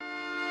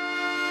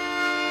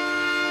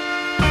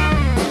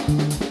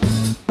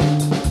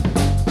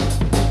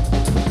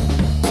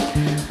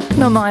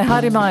No mai,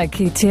 haere mai,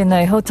 ki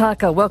tēnei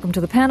hotaka. Welcome to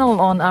the panel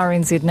on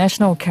RNZ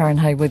National. Karyn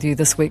Hay with you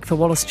this week for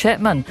Wallace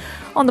Chapman.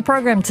 On the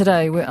program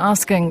today, we're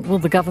asking, will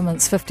the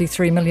government's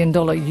 $53 million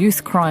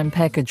youth crime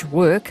package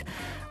work?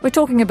 We're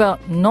talking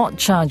about not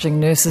charging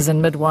nurses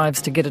and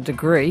midwives to get a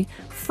degree.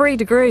 Free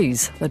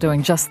degrees. They're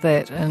doing just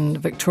that in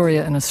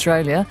Victoria in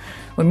Australia.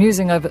 We're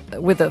musing over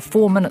whether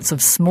 4 minutes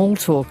of small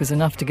talk is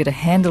enough to get a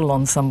handle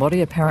on somebody.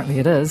 Apparently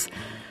it is.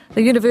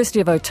 The University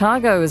of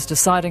Otago is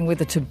deciding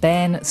whether to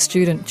ban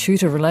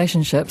student-tutor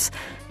relationships.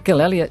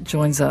 Gil Elliott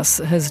joins us.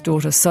 His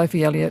daughter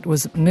Sophie Elliott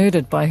was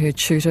murdered by her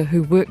tutor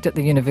who worked at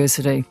the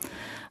university.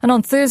 And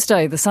on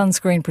Thursday, the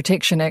Sunscreen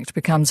Protection Act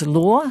becomes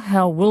law.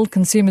 How will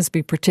consumers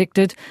be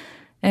protected?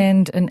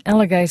 And an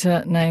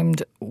alligator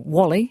named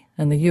Wally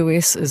in the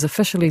US is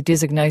officially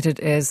designated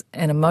as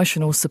an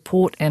emotional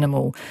support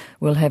animal.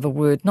 We'll have a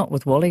word not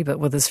with Wally but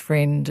with his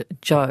friend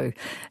Joe.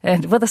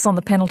 And with us on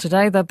the panel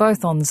today, they're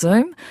both on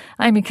Zoom.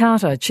 Amy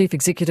Carter, Chief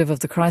Executive of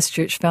the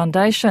Christchurch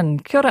Foundation.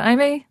 Kia ora,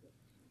 Amy.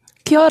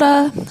 Kia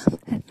ora.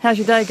 How's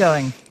your day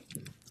going?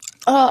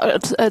 Oh,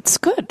 it's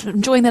good.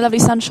 Enjoying the lovely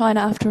sunshine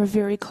after a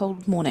very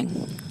cold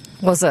morning.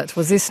 Was it?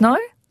 Was there snow?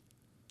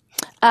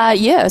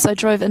 Yeah, as I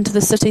drove into the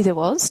city, there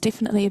was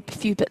definitely a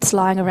few bits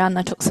lying around, and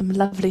I took some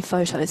lovely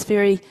photos.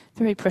 Very,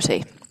 very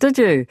pretty. Did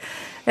you?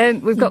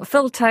 And we've got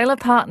Phil Taylor,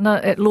 partner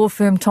at law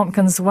firm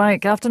Tompkins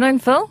Wake. Afternoon,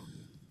 Phil.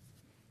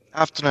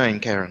 Afternoon,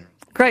 Karyn.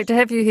 Great to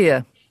have you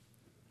here.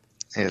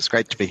 Yeah, it's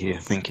great to be here.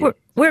 Thank you.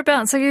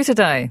 Whereabouts are you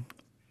today?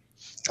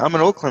 I'm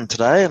in Auckland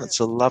today, and it's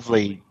a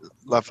lovely,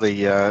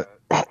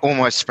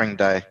 almost spring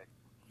day.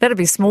 That'd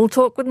be small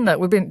talk, wouldn't it?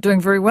 We've been doing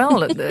very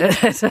well at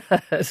it.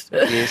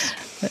 Yes.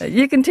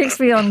 You can text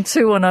me on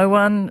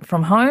 2101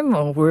 from home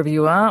or wherever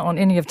you are on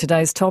any of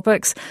today's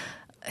topics.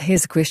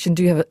 Here's a question.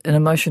 Do you have an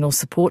emotional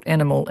support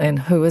animal, and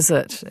who is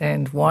it,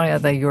 and why are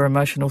they your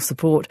emotional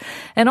support?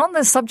 And on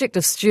the subject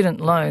of student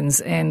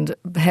loans and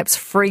perhaps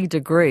free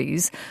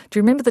degrees, do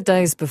you remember the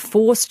days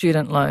before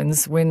student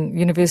loans when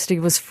university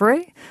was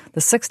free?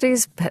 The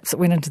 60s, perhaps it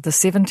went into the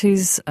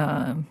 70s,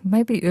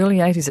 maybe early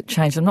 80s it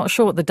changed. I'm not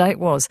sure what the date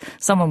was.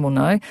 Someone will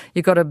know.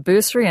 You got a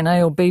bursary, an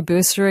A or B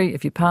bursary,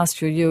 if you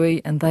passed your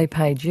UE, and they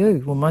paid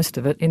you. Well, most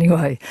of it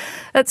anyway.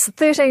 It's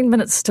 13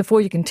 minutes to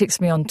 4. You can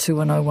text me on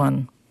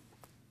 2101.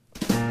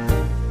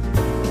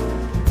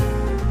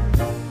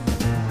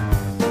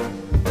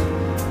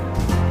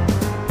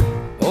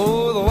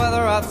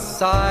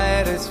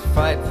 Outside is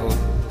frightful,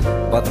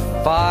 but the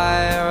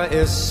fire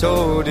is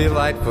so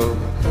delightful.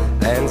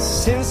 And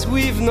since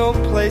we've no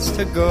place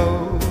to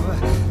go,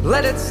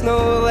 let it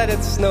snow, let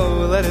it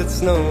snow, let it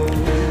snow.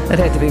 It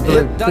had to be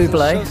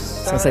Blue-Blay.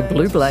 So I say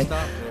Blue-Blay.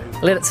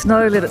 Let it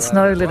snow, let it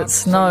snow, let it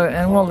snow.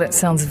 And while that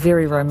sounds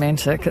very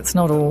romantic, it's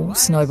not all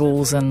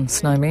snowballs and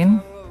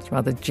snowmen. It's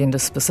rather gender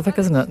specific,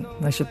 isn't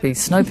it? They should be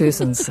snow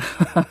persons.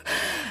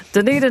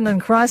 Dunedin and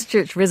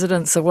Christchurch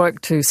residents awoke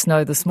to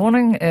snow this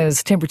morning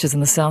as temperatures in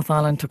the South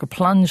Island took a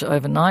plunge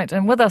overnight.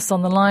 And with us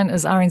on the line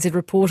is RNZ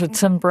reporter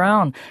Tim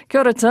Brown.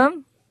 Kia ora,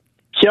 Tim.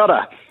 Kia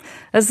ora.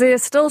 Is there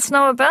still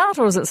snow about,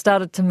 or has it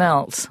started to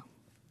melt?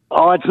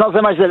 Oh, it's not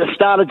so much that it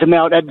started to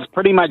melt, it's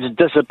pretty much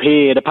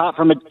disappeared. Apart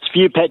from a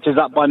few patches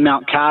up by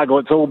Mount Cargill,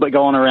 it's all but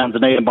gone around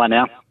Dunedin by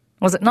now.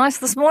 Was it nice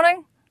this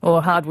morning,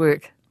 or hard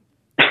work?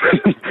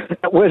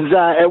 It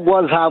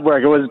was hard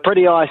work. It was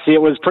pretty icy.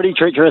 It was pretty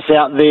treacherous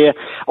out there,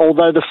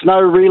 although the snow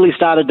really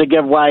started to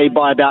give way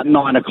by about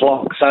 9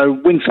 o'clock. So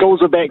when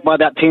schools were back by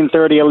about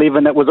 10:30,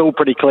 11, it was all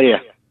pretty clear.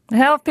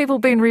 How have people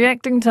been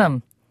reacting,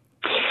 Tim?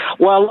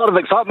 Well, a lot of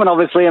excitement,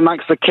 obviously,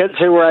 amongst the kids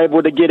who were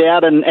able to get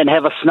out and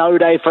have a snow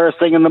day first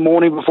thing in the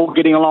morning before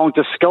getting along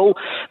to school.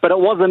 But it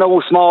wasn't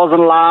all smiles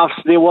and laughs.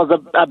 There was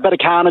a bit of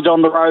carnage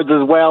on the roads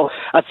as well.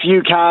 A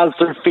few cars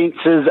through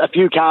fences, a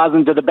few cars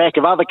into the back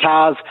of other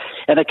cars,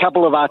 and a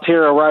couple of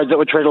arterial roads that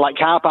were treated like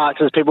car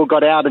parks as people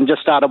got out and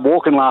just started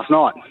walking last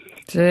night.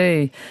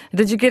 Gee.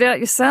 Did you get out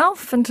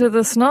yourself into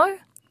the snow?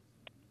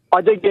 I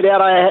did get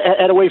out. I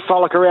had a wee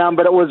frolic around,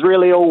 but it was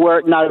really all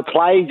work, no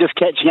play, just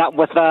catching up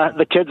with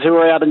the kids who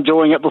were out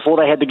enjoying it before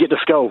they had to get to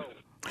school.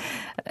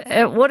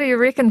 What do you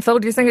reckon, Phil?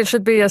 Do you think it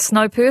should be a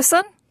snow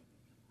person?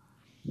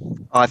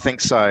 I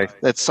think so.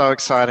 It's so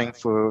exciting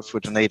for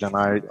Dunedin.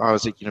 I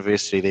was at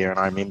university there, and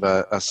I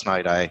remember a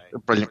snow day.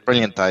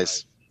 Brilliant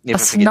days. Never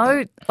forget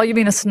them. Oh, you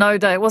mean a snow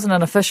day? It wasn't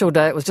an official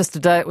day. It was just a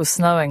day it was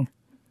snowing.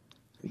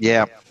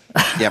 Yeah.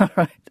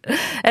 Right.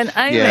 And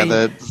Amy...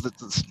 Yeah,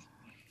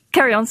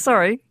 Carry on,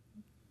 sorry.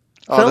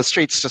 Oh, Phil? the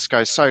streets just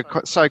go so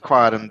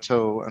quiet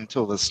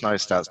until the snow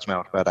starts to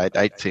melt about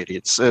 8:30.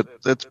 It's a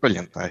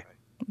brilliant day.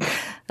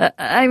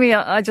 Amy,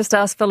 I just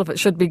asked Phil if it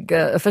should be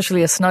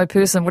officially a snow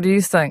person. What do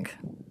you think?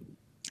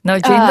 No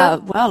gender?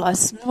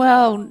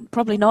 Well,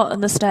 probably not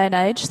in this day and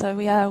age. So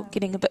we are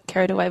getting a bit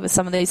carried away with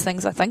some of these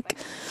things, I think.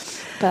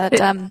 But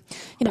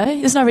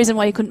there's no reason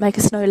why you couldn't make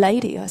a snow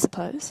lady, I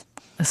suppose.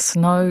 A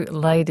snow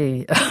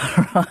lady,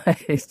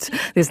 right.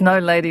 There's no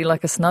lady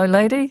like a snow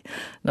lady?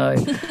 No.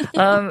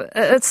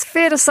 It's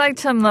fair to say,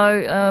 Tim,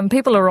 though,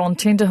 people are on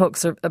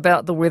tenterhooks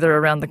about the weather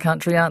around the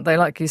country, aren't they?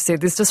 Like you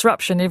said, there's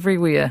disruption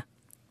everywhere.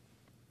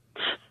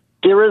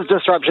 There is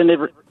disruption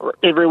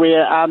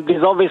everywhere.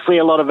 There's obviously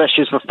a lot of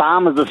issues for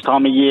farmers this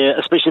time of year,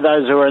 especially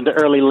those who are into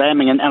early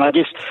lambing, and I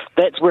guess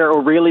that's where it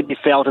will really be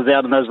felt, is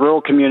out in those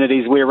rural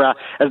communities where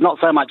it's not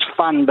so much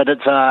fun, but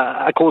it's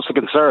a cause for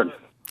concern.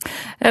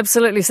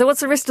 Absolutely. So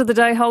what's the rest of the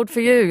day hold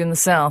for you in the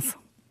south?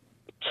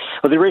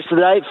 Well, the rest of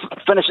the day,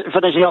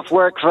 finishing off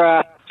work for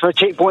a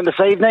checkpoint this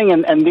evening,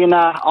 and then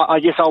I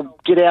guess I'll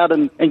get out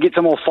and get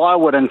some more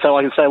firewood in so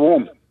I can stay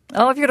warm.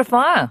 Oh, have you got a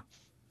fire?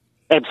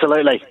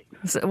 Absolutely.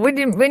 So when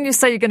you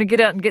say you're going to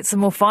get out and get some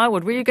more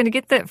firewood, where are you going to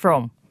get that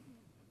from?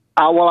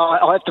 Well,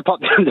 I have to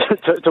pop down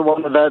to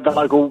one of the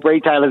local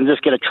retailers and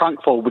just get a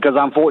trunk full, because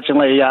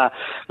unfortunately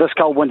this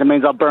cold winter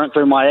means I've burnt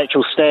through my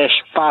actual stash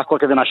far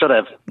quicker than I should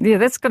have. Yeah,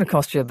 that's going to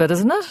cost you a bit,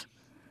 isn't it?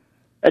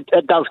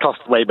 It does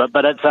cost a wee bit,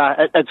 but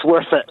it's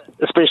worth it,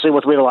 especially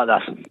with weather like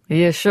this.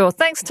 Yeah, sure.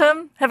 Thanks,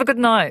 Tim. Have a good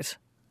night.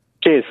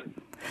 Cheers.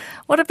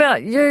 What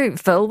about you,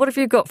 Phil? What have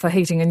you got for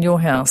heating in your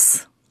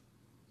house?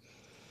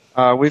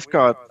 We've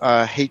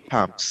got heat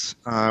pumps.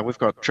 We've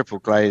got triple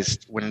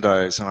glazed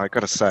windows, and I've got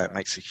to say it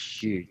makes a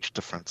huge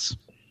difference.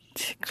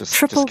 Just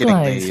getting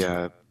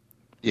the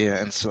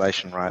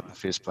insulation right in the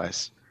first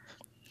place.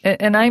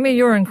 And Amy,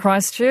 you're in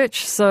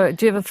Christchurch, so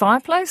do you have a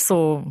fireplace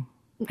or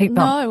heat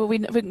pump?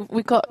 No,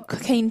 we got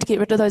keen to get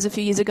rid of those a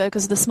few years ago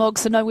because of the smog,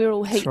 so no, we're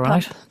all heat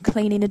pump,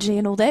 clean energy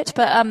and all that.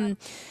 But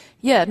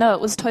yeah, no, it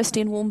was toasty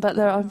and warm, but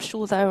I'm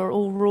sure they were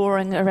all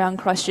roaring around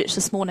Christchurch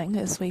this morning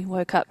as we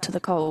woke up to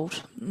the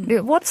cold. Yeah,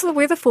 what's the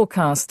weather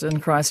forecast in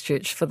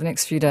Christchurch for the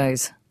next few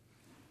days?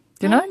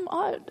 Do you know?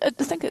 I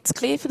think it's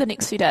clear for the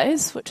next few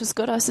days, which is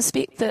good. I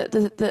suspect that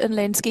the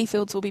inland ski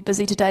fields will be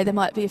busy today. There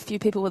might be a few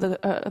people with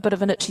a bit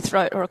of an itchy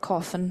throat or a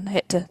cough and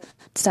had to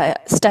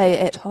stay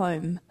at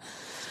home.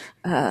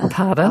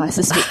 Pardon? I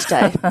suspect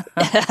today.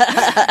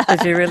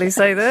 Did you really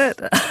say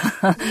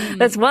that?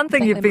 That's one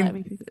thing you've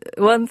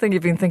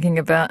been thinking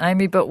about,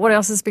 Amy. But what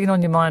else has been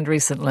on your mind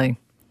recently?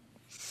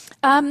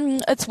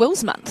 It's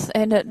Wills Month,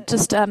 and it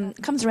just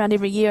comes around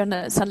every year, and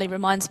it suddenly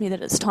reminds me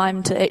that it's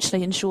time to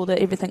actually ensure that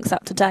everything's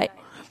up to date.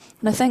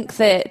 And I think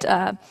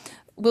that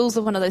wills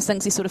are one of those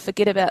things you sort of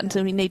forget about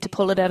until you need to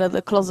pull it out of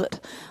the closet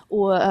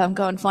or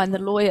go and find the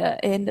lawyer.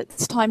 And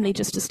it's timely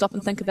just to stop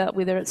and think about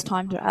whether it's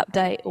time to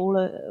update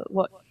all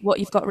what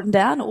you've got written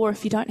down, or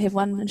if you don't have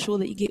one, ensure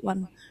that you get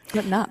one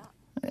written up.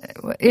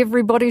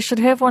 Everybody should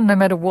have one, no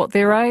matter what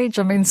their age.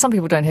 I mean, some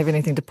people don't have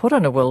anything to put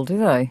in a will, do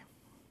they?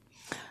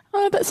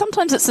 But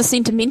sometimes it's the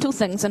sentimental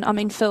things, and I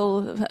mean,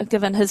 Phil,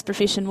 given his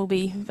profession, will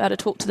be able to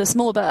talk to this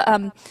more, but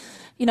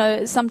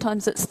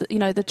sometimes it's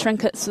the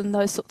trinkets and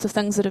those sorts of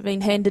things that have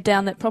been handed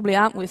down that probably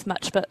aren't worth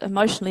much, but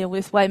emotionally are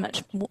worth way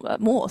much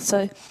more.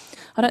 So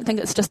I don't think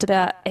it's just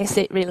about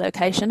asset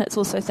relocation. It's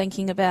also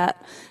thinking about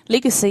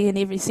legacy in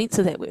every sense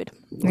of that word.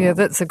 Yeah,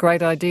 that's a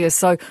great idea.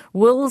 So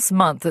Wills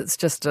Month, it's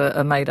just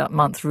a made-up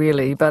month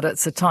really, but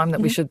it's a time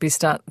that we should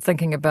start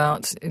thinking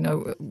about,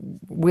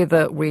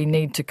 whether we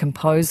need to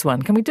compose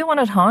one. Can we do one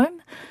at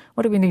home?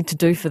 What do we need to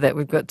do for that?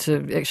 We've got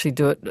to actually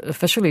do it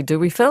officially, do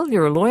we, Phil?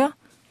 You're a lawyer.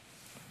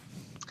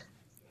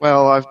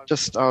 Well, I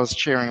was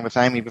sharing with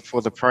Amy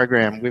before the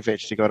program. We've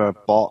actually got a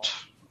bot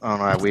on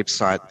our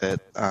website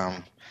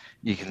that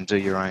you can do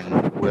your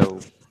own will,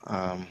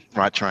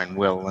 write your own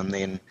will, and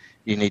then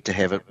you need to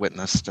have it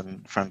witnessed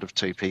in front of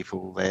two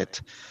people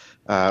that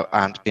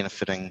aren't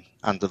benefiting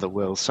under the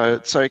will.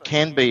 So it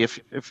can be,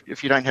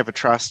 if you don't have a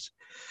trust,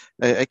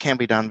 it can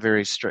be done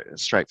very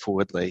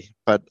straightforwardly.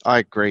 But I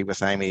agree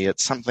with Amy.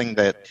 It's something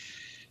that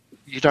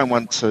you don't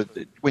want to,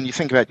 when you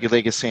think about your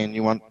legacy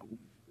and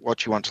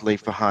what you want to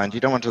leave behind, you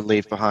don't want to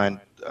leave behind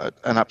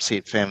an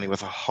upset family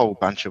with a whole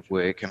bunch of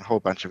work and a whole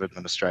bunch of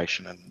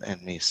administration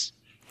and mess.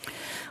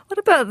 What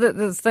about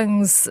the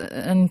things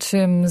in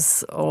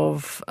terms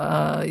of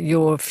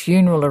your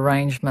funeral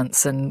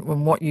arrangements and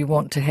what you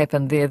want to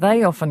happen there?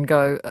 They often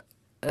go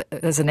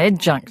as an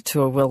adjunct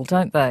to a will,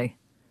 don't they?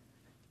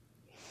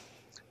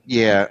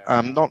 Yeah,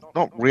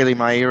 not really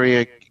my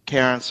area,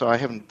 Karen, so I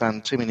haven't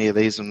done too many of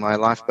these in my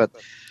life, but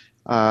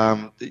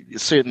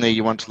certainly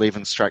you want to leave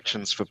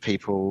instructions for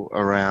people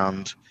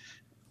around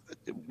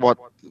what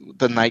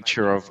the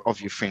nature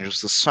of your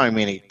funerals. There's so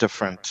many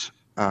different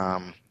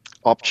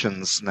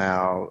options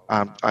now.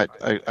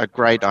 A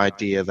great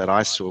idea that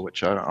I saw,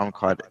 which I'm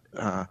quite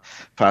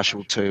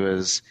partial to,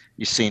 is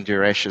you send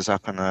your ashes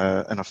up in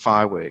a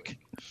firework,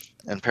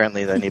 and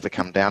apparently they never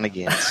come down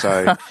again.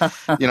 So,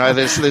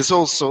 there's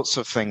all sorts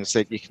of things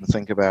that you can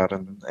think about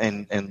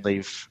and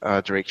leave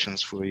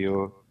directions for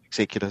your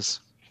executors.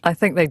 I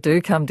think they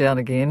do come down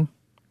again.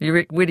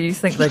 Where do you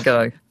think they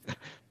go?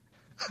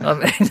 I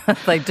mean,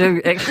 they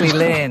do actually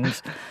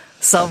land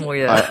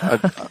somewhere.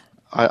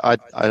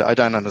 I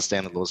don't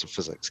understand the laws of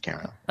physics,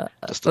 Karen.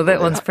 Well, that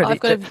one's pretty. I've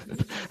got a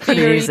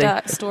pretty very easy.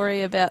 dark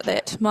story about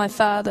that. My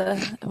father,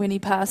 when he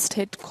passed,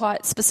 had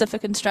quite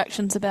specific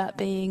instructions about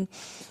being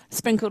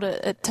sprinkled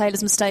at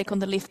Taylor's Mistake on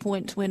the left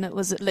point when it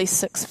was at least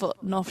 6 foot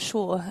and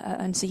offshore,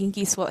 and so you can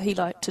guess what he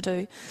liked to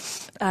do.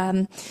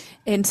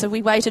 And so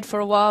we waited for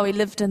a while. We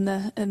lived in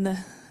the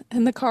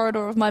in the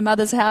corridor of my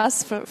mother's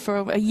house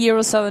for a year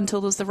or so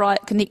until there was the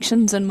right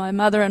connections, and my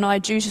mother and I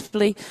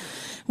dutifully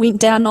went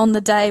down on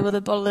the day with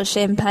a bottle of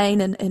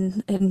champagne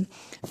and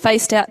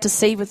faced out to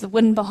sea with the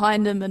wind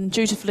behind him and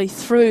dutifully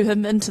threw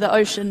him into the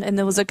ocean, and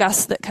there was a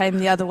gust that came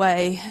the other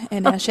way,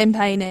 and our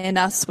champagne and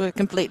us were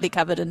completely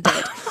covered in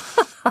dead.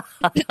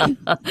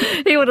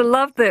 He would have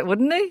loved that,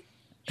 wouldn't he?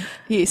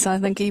 Yes, I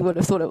think he would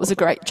have thought it was a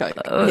great joke.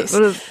 Yes.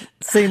 Would have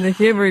seen the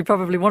humour. He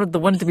probably wanted the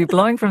wind to be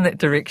blowing from that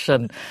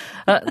direction.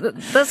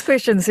 This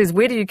question says,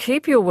 where do you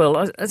keep your will?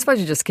 I suppose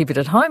you just keep it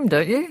at home,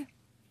 don't you?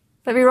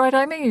 That be right,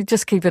 Amy? You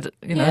just keep it,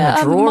 in a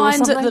drawer or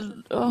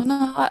something?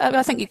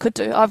 I think you could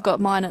do. I've got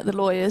mine at the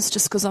lawyers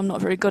just because I'm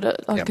not very good at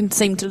it. I can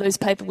seem to lose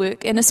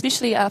paperwork, and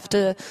especially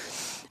after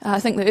I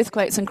think the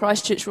earthquakes in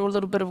Christchurch were a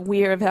little bit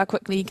aware of how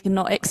quickly you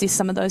cannot access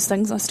some of those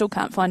things. I still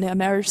can't find our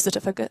marriage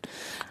certificate.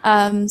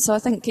 So I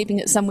think keeping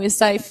it somewhere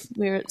safe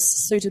where it's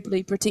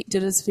suitably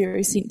protected is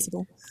very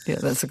sensible. Yeah,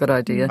 that's a good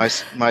idea.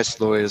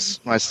 Most lawyers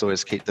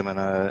keep them in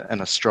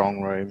a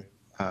strong room,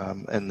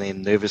 and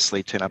then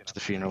nervously turn up to the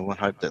funeral and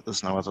hope that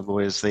there's no other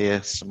lawyers there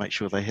to make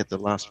sure they had the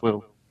last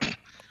will.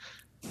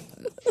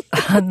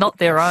 Not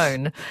their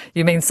own.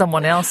 You mean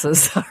someone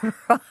else's,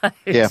 right?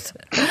 Yeah.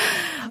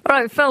 All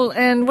right, Phil,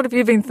 and what have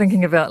you been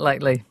thinking about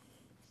lately?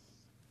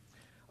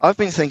 I've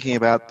been thinking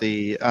about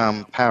the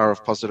power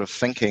of positive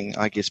thinking,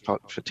 I guess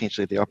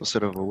potentially the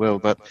opposite of a will,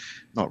 but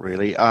not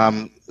really.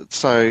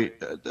 So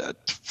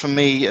for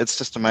me, it's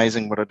just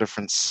amazing what a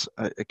difference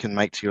it can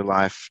make to your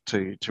life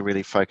to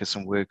really focus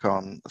and work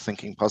on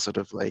thinking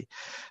positively.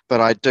 But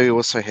I do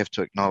also have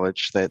to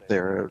acknowledge that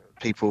there are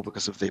people,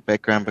 because of their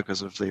background,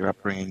 because of their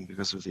upbringing,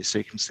 because of their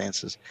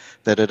circumstances,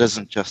 that it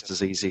isn't just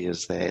as easy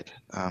as that,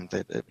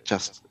 that it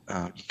just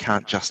you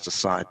can't just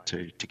decide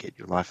to get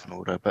your life in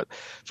order. But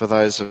for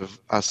those of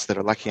us that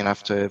are lucky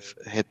enough to have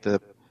had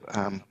the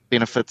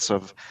benefits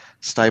of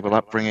stable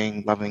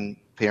upbringing, loving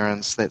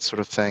parents, that sort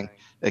of thing,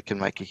 it can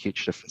make a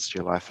huge difference to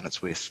your life, and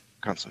it's worth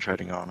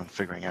concentrating on and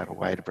figuring out a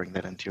way to bring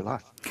that into your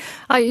life.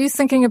 Are you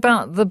thinking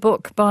about the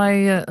book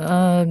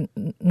by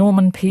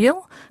Norman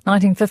Peale,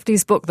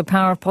 1950s book, The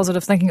Power of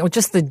Positive Thinking, or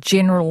just the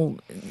general,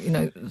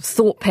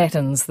 thought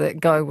patterns that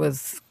go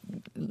with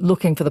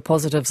looking for the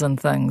positives in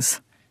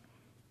things?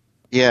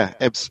 Yeah,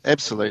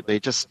 absolutely.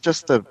 Just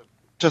the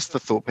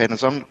thought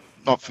patterns. I'm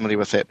not familiar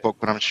with that book,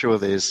 but I'm sure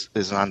there's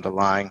an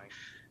underlying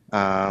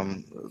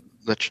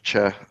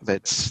literature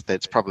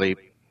that's probably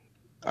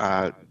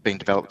being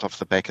developed off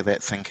the back of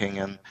that thinking,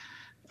 and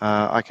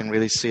I can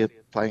really see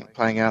it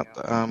playing out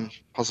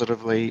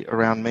positively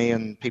around me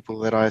and people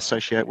that I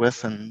associate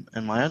with in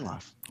my own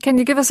life. Can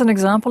you give us an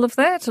example of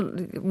that,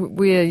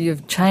 where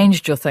you've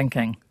changed your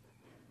thinking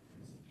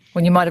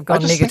when you might have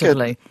gone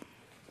negatively?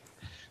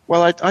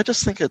 I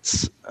just think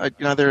it's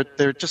there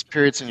are just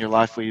periods in your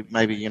life where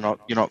maybe you're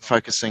not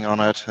focusing on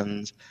it,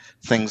 and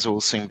things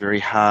all seem very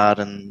hard,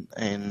 and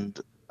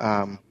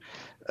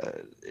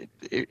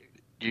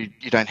you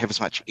don't have as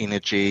much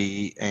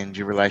energy, and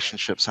your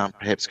relationships aren't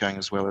perhaps going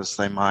as well as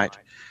they might.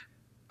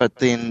 But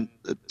then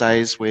the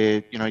days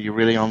where you're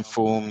really on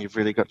form, you've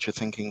really got your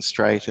thinking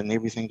straight, and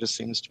everything just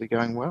seems to be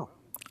going well.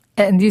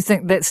 And you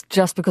think that's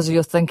just because of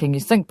your thinking? You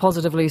think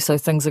positively, so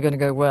things are going to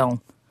go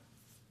well.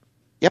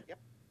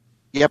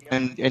 Yep,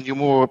 and you're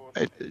more,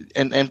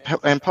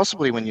 and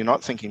possibly when you're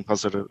not thinking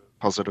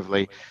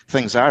positively,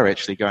 things are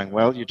actually going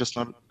well. You're just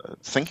not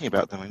thinking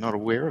about them. You're not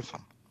aware of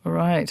them.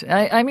 Right.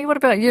 Amy, what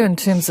about you in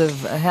terms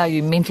of how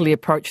you mentally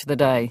approach the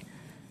day?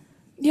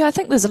 Yeah, I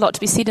think there's a lot to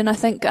be said, and I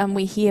think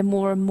we hear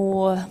more and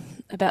more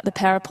about the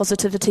power of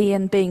positivity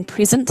and being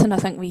present, and I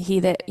think we hear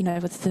that,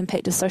 with the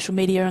impact of social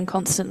media and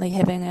constantly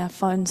having our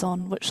phones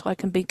on, which I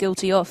can be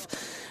guilty of.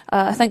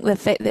 I think the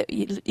fact that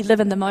you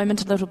live in the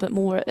moment a little bit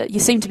more, you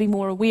seem to be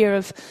more aware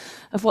of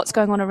what's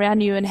going on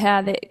around you and how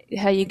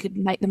you could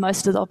make the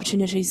most of the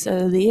opportunities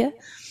that are there.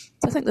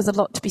 So I think there's a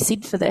lot to be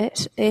said for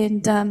that,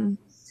 and I'm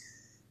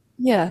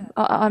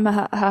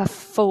a half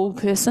full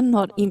person,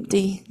 not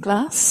empty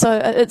glass. So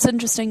it's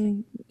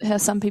interesting how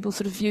some people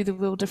sort of view the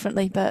world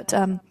differently, but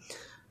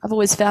I've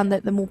always found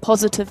that the more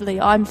positively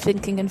I'm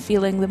thinking and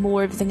feeling, the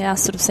more everything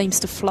else sort of seems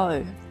to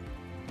flow.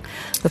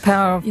 The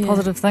Power of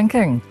Positive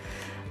Thinking.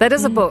 That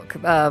is a book,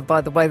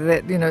 by the way,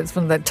 that it's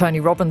from that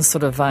Tony Robbins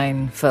sort of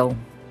vein, Phil.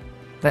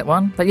 That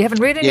one, but you haven't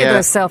read any of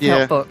those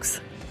self-help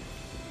books.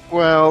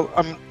 Well,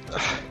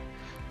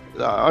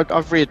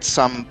 I've read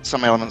some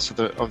elements of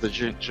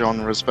the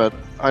genres, but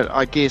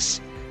I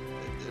guess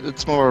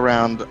it's more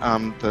around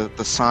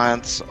the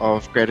science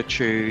of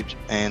gratitude,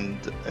 and,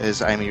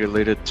 as Amy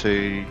alluded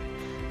to,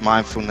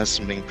 mindfulness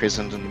and being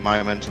present in the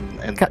moment,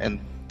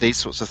 and these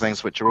sorts of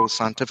things, which are all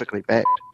scientifically backed.